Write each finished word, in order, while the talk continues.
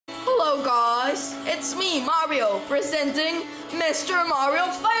Hello guys, it's me, Mario, presenting Mr. Mario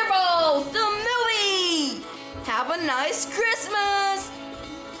Fireballs, the movie! Have a nice Christmas!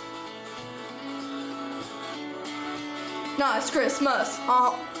 Nice Christmas!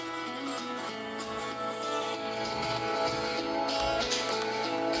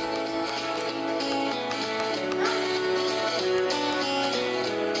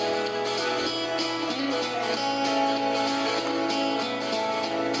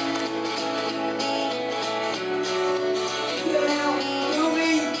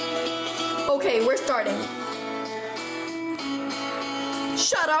 Okay, we're starting.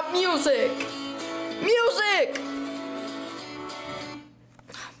 Shut up, music! Music!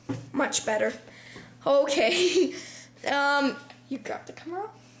 Much better. Okay. You got the camera?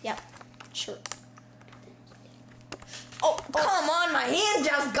 Yep, sure. Oh, come on, my hand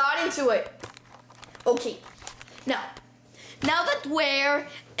just got into it. Okay. Now that we're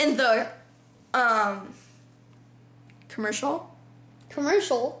in the, commercial?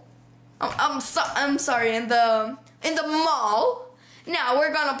 I'm sorry, in the mall. Now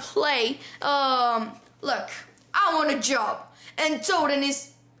we're gonna play, look, I want a job. And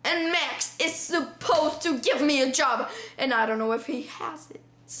Max is supposed to give me a job. And I don't know if he has it.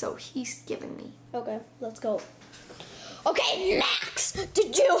 So he's giving me. Okay, let's go. Okay, Max,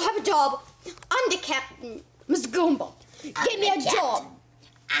 did you have a job? I'm the captain, Miss Goomba. Give me a job.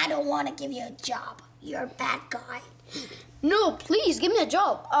 I don't want to give you a job. You're a bad guy. No, please, give me a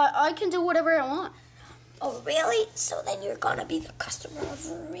job. I can do whatever I want. Oh, really? So then you're gonna be the customer of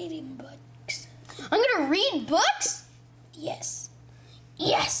reading books. I'm gonna read books? Yes.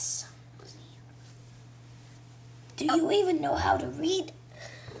 Yes. Do you even know how to read?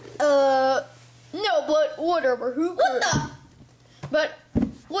 No, but whatever. Who cares? But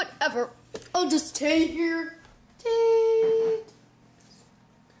whatever. I'll just stay here.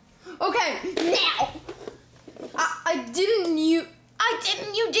 Okay, now.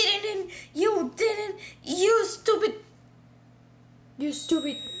 You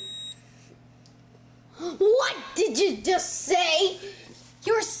stupid. What did you just say?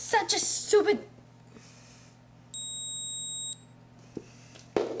 You're such a stupid.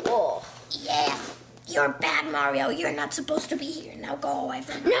 Oh, yeah. You're bad, Mario. You're not supposed to be here. Now go away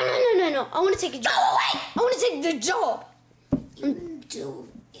from me. No. I want to take a job. Go away! I want to take the job. You do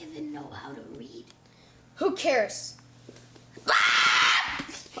even know how to read. Who cares?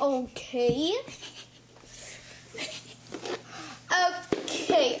 Okay.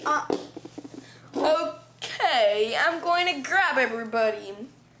 Okay, I'm going to grab everybody.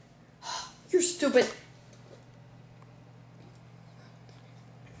 You're stupid.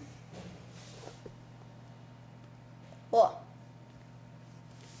 What?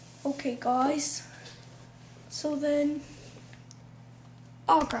 Okay, guys. So then,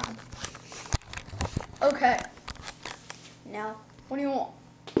 I'll grab. Okay. Now, what do you want?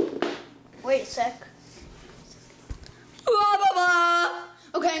 Wait a sec.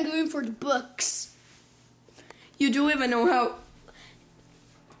 Okay, I'm going for the books. You do even know how?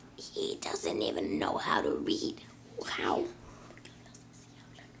 He doesn't even know how to read. How?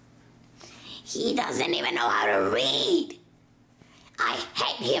 He doesn't even know how to read. I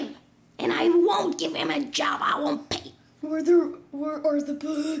hate him, and I won't give him a job. I won't pay. Where are the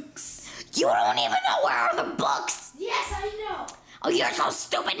books? You don't even know where are the books. Yes, I know. Oh, you're so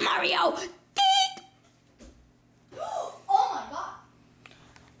stupid, Mario. Ding! Oh my God.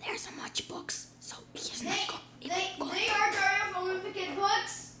 There's so much books, so he's They not going. are giant Olympic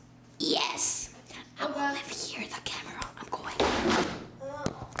books? Yes. I will Okay. leave here the camera. I'm going.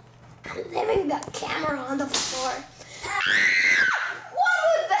 I'm leaving the camera on the floor. What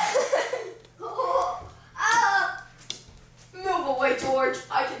was that? Move away, George.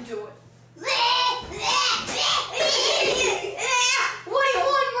 I can do it. What do you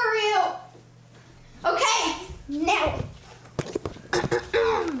want, Mario? Okay, now.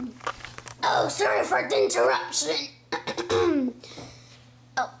 Oh, sorry for the interruption.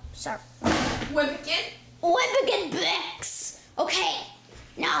 Oh, sorry. Wimpkin? Wimpkin books. Okay,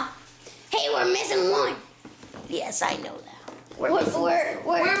 now, hey, we're missing one. Yes, I know that.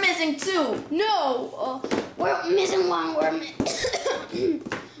 We're missing two. No, we're missing one. We're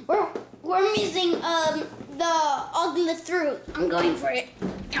missing the ugly fruit. I'm going for it.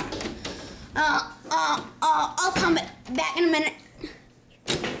 I'll come back in a minute.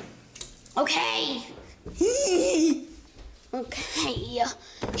 Okay. Okay.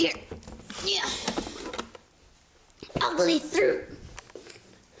 Here. Yeah. Ugly fruit.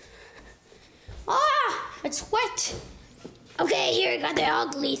 Ah, it's wet. Okay, here, I got the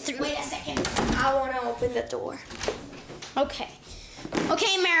ugly fruit. Wait a second. I want to open the door. Okay.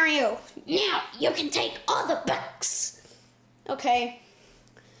 Okay, Mario. Mario. Now you can take all the books. Okay.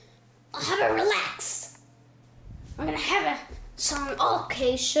 I'll have a relax. I'm gonna have some.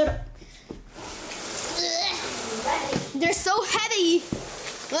 Okay, shut up. They're so heavy.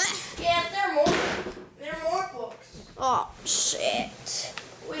 Yeah, there are more books. Oh, shit.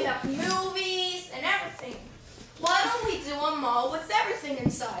 We have movies and everything. Why don't we do a mall with everything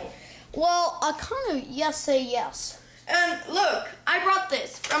inside? Well, I kind of say yes. And look, I brought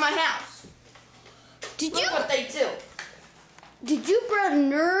this from my house. Did Look what they do. you bring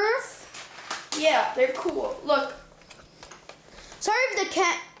Nerf? Yeah, they're cool. Look. Sorry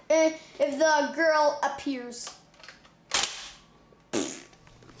if the girl appears.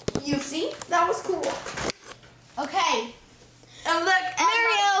 You see? That was cool. Okay. And look,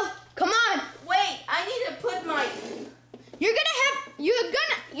 Mario, come on. wait, I need to put my. You're gonna have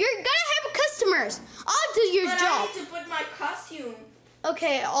customers. I'll do your But job. I need to put my costume.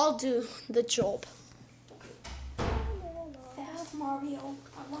 Okay, I'll do the job. Fast Mario.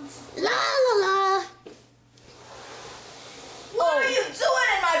 I want some. La la la. What are you doing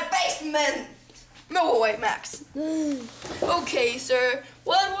in my basement? No way, Max. Okay, sir.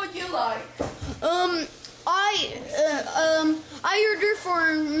 What would you like? I ordered for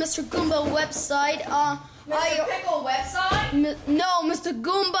Mr. Goomba website. Mr. Pickle website? No, Mr.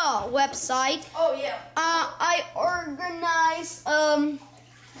 Goomba website. Oh yeah. I organized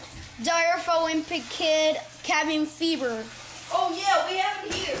Dire Olympic Kid Cabin Fever. Oh yeah, we have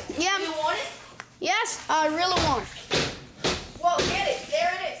it here. Yeah. Do you want it? Yes, I really want. Well, get it.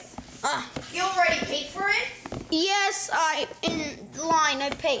 There it is. You already paid for it? Yes, in line I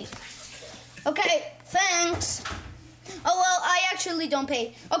paid. Okay, thanks. Oh well, I actually don't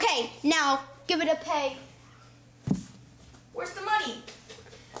pay. Okay, now give it a pay. Where's the money?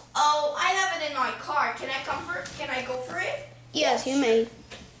 Oh, I have it in my car. Can I go for it? Yes, you may.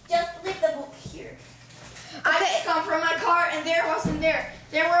 Just leave the book here. I Okay. just come from my car and there wasn't there.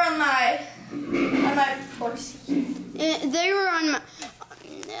 They were on my purse. They were on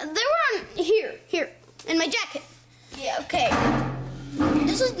here, in my jacket. Yeah. Okay,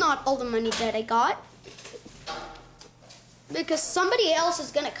 this is not all the money that I got because somebody else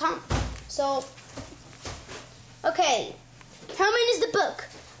is gonna come. So, okay, how many is the book?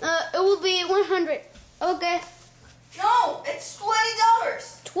 It will be 100. Okay, No, it's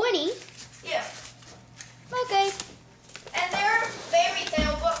 $20. 20. Yeah. Okay. And they're fairy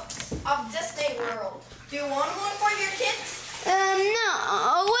tale books of Disney World. Do you want one for your kids?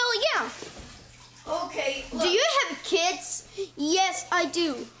 No. Well, yeah. Okay. Look. Do you have kids? Yes, I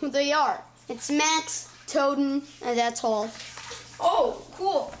do. They are. It's Max, Toadin, and that's all. Oh,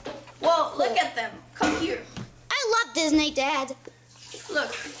 cool. Well, look at them. Come here. I love Disney, Dad.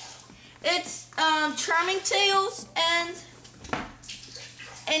 Look. It's Charming Tales and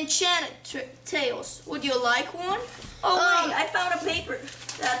Enchanted Tales. Would you like one? Oh, wait. I found a paper.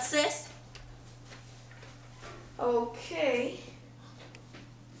 That's this. Okay.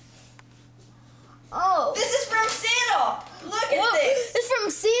 Oh. This is from Santa. Look at this. It's from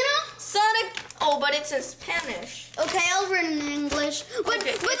Santa? Sonic. Oh, but it's in Spanish. Okay, I'll read it in English. But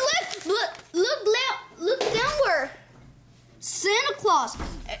Okay. look downward. Santa Claus.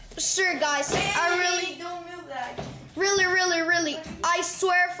 Sure, guys. I really, don't move that. really, I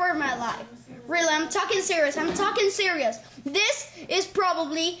swear for my life. Really, I'm talking serious. This is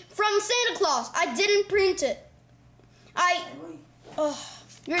probably from Santa Claus. I didn't print it.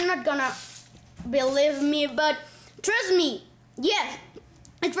 You're not gonna believe me, but trust me. Yes,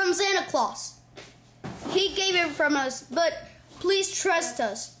 it's from Santa Claus. He gave it from us, but please trust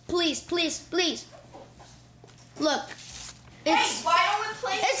us. Please. Look, Hey, it's why don't we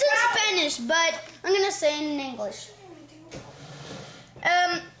play in Scrabble? Spanish, but I'm gonna say it in English.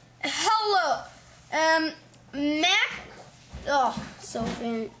 Hello, Mac. Oh,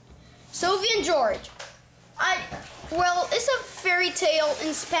 Sophie and George. Well, it's a fairy tale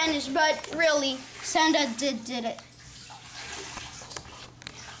in Spanish, but really, Santa did it.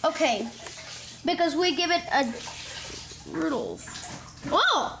 Okay, because we give it a Rudolph.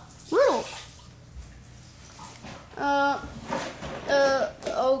 Oh, Rudolph.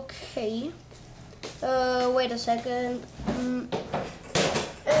 Okay. Wait a second.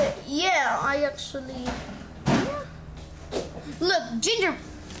 Yeah, I actually. Look, ginger.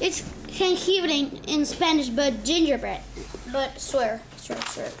 It's Thanksgiving in Spanish, but gingerbread. But swear.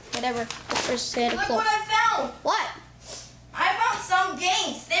 Whatever. First Santa Look Claus. what I found. What? I found some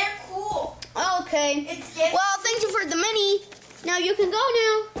games. They're cool. Okay. It's getting. Well, thank you for the money. Now you can go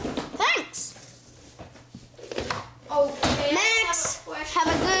now. Thanks. Okay. Max, I have a question. have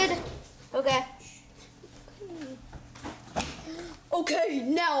a good. Okay. Okay,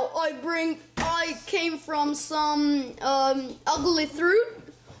 now I came from some ugly fruit.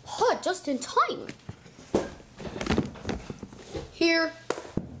 Oh, just in time. Here.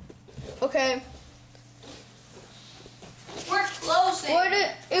 Okay. We're closing.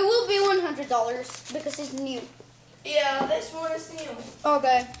 It will be $100 because it's new. Yeah, this one is new.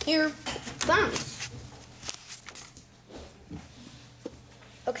 Okay, here. Thanks.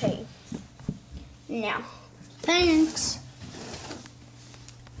 Okay. Now. Thanks.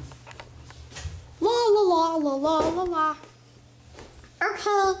 La la la la la la la.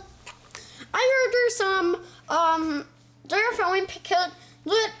 Okay. I heard there's some they're throwing pickled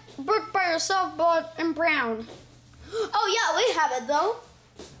lit brick by yourself, but in brown. Oh yeah, we have it though.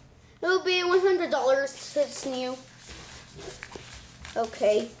 It'll be $100. It's new.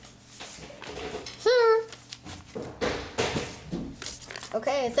 Okay. Sure.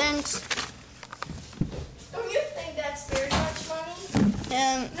 Okay, thanks. Don't you think that's very much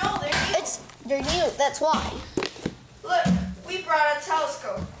money? No, They're new, that's why. Look, we brought a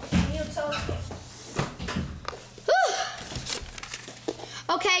telescope. New telescope.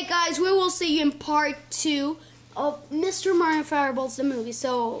 Okay, guys, we will see you in part 2 of Mr. Mario Fireballs the movie.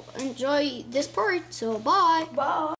 So enjoy this part. So bye. Bye.